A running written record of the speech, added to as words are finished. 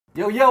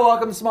Yo,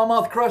 welcome to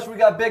Smallmouth Crush. We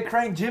got Big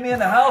Crank Jimmy in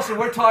the house, and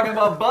we're talking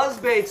about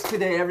buzzbaits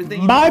today.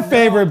 Everything you My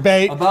favorite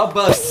bait. About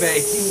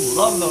buzzbaits. You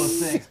love those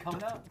things.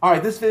 Coming up. All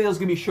right, this video is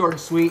going to be short and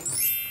sweet.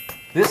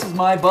 This is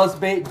my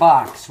buzzbait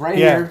box right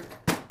here.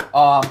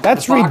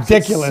 That's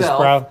ridiculous,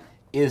 bro.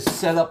 Is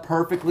set up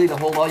perfectly to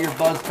hold all your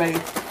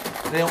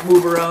buzzbait. They don't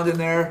move around in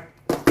there.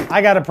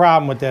 I got a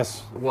problem with this.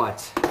 What?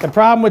 The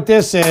problem with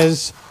this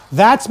is,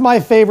 that's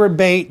my favorite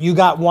bait. You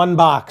got one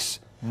box.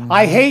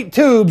 I hate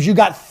tubes. You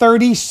got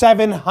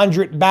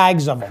 3,700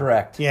 bags of them.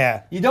 Correct.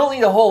 Yeah. You don't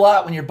need a whole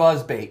lot when you're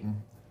buzzbaiting.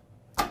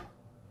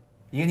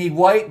 You need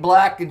white,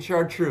 black, and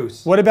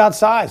chartreuse. What about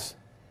size?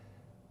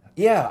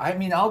 Yeah, I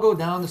mean, I'll go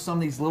down to some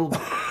of these little...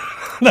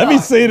 Let me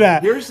see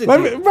that. Here's the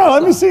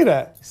let me see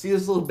that. See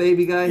this little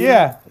baby guy here?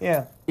 Yeah,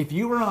 yeah. If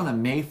you were on a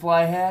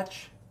mayfly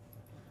hatch,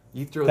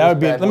 you throw that this would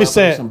be. bad Let me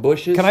see it. Some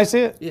bushes. Can I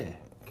see it? Yeah,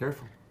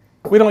 careful.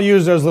 We don't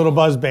use those little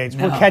buzz baits.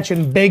 No. We're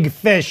catching big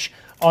fish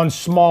on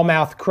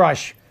smallmouth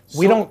crush.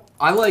 We don't.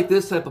 I like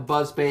this type of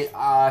buzz bait.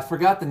 I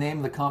forgot the name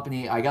of the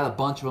company. I got a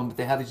bunch of them, but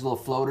they have these little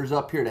floaters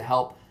up here to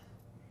help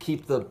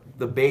keep the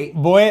bait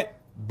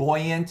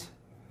buoyant.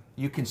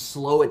 You can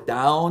slow it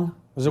down.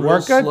 Does it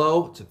work good?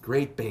 Slow. It's a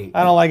great bait.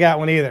 I don't like that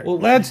one either. Well,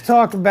 let's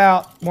talk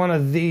about one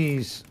of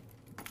these.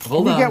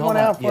 Hold on, Can you get one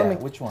out for me?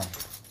 Which one?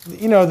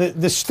 You know,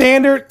 the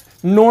standard,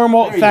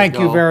 normal, thank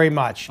you very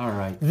much. All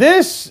right.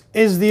 This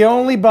is the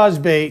only buzz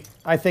bait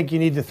I think you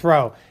need to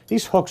throw.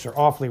 These hooks are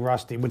awfully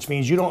rusty, which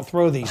means you don't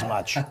throw these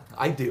much.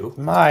 I do.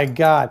 My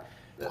God.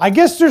 I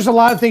guess there's a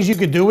lot of things you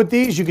could do with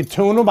these. You could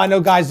tune them. I know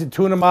guys that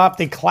tune them up.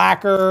 They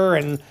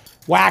clacker and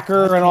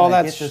whacker and all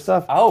that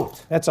stuff.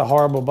 Out. That's a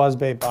horrible buzz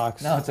bait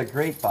box. No, it's a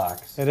great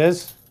box. It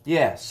is?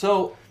 Yeah.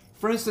 So,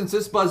 for instance,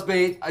 this buzz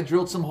bait, I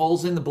drilled some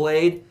holes in the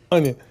blade.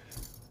 You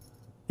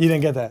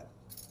didn't get that.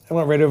 It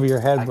went right over your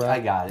head, bro.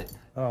 I got it.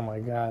 Oh, my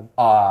God.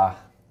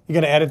 You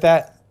going to edit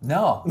that?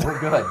 No, we're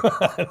good.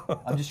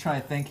 I'm just trying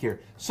to think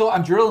here. So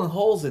I'm drilling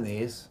holes in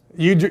these.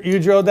 You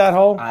drilled that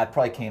hole? I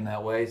probably came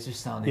that way. It's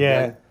just sounding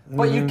good.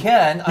 But you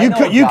can.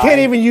 You can't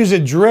even use a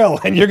drill,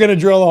 and you're going to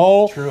drill a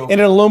hole in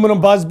an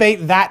aluminum buzz bait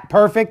that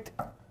perfect?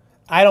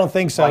 I don't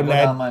think so, I go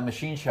Ned. down my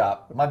machine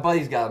shop. My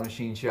buddy's got a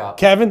machine shop.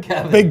 Kevin?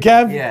 Big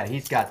Kev? Yeah,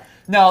 he's got.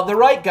 Now, the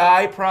right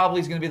guy probably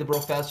is going to be the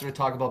professor to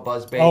talk about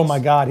buzz baits. Oh, my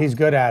God, he's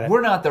good at it.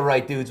 We're not the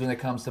right dudes when it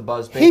comes to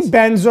buzz baits. He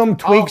bends them,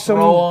 tweaks them,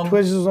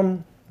 twizzles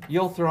them.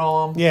 You'll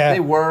throw them. Yeah.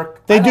 They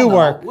work. They do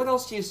work. What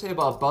else do you say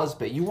about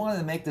buzzbait? You wanted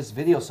to make this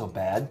video so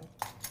bad.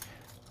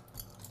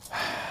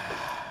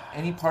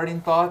 Any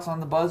parting thoughts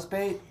on the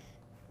buzzbait?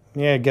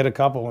 Yeah, get a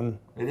couple. And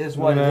it is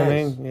what it is. I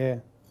mean? Yeah.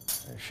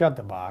 Shut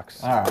the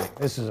box. All right.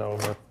 This is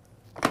over.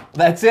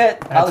 That's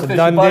it. That's How to a fish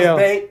done a deal.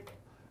 buzzbait.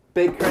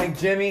 Big Crank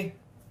Jimmy.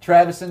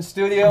 Travis in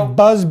studio.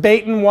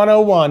 Buzzbaiting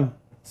 101.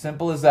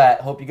 Simple as that.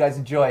 Hope you guys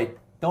enjoyed.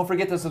 Don't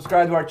forget to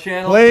subscribe to our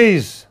channel.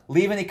 Please.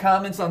 Leave any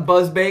comments on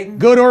buzzbaiting.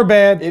 Good or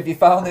bad. If you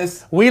found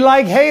this. We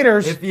like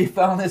haters. If you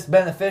found this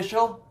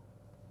beneficial.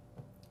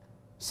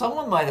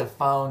 Someone might have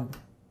found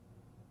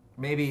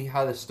maybe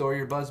how to store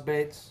your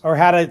buzzbaits. Or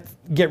how to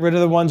get rid of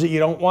the ones that you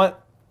don't want.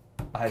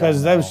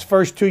 Because those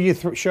first two you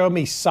showed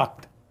me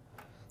sucked.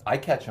 I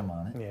catch them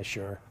on it. Yeah,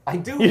 sure. I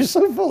do. You're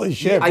so full of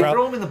shit, bro. I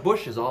throw them in the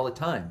bushes all the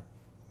time.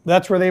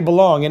 That's where they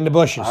belong, in the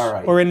bushes. All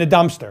right. Or in the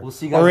dumpster. We'll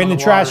see you guys or on in the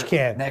trash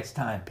can. next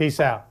time. Peace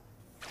out.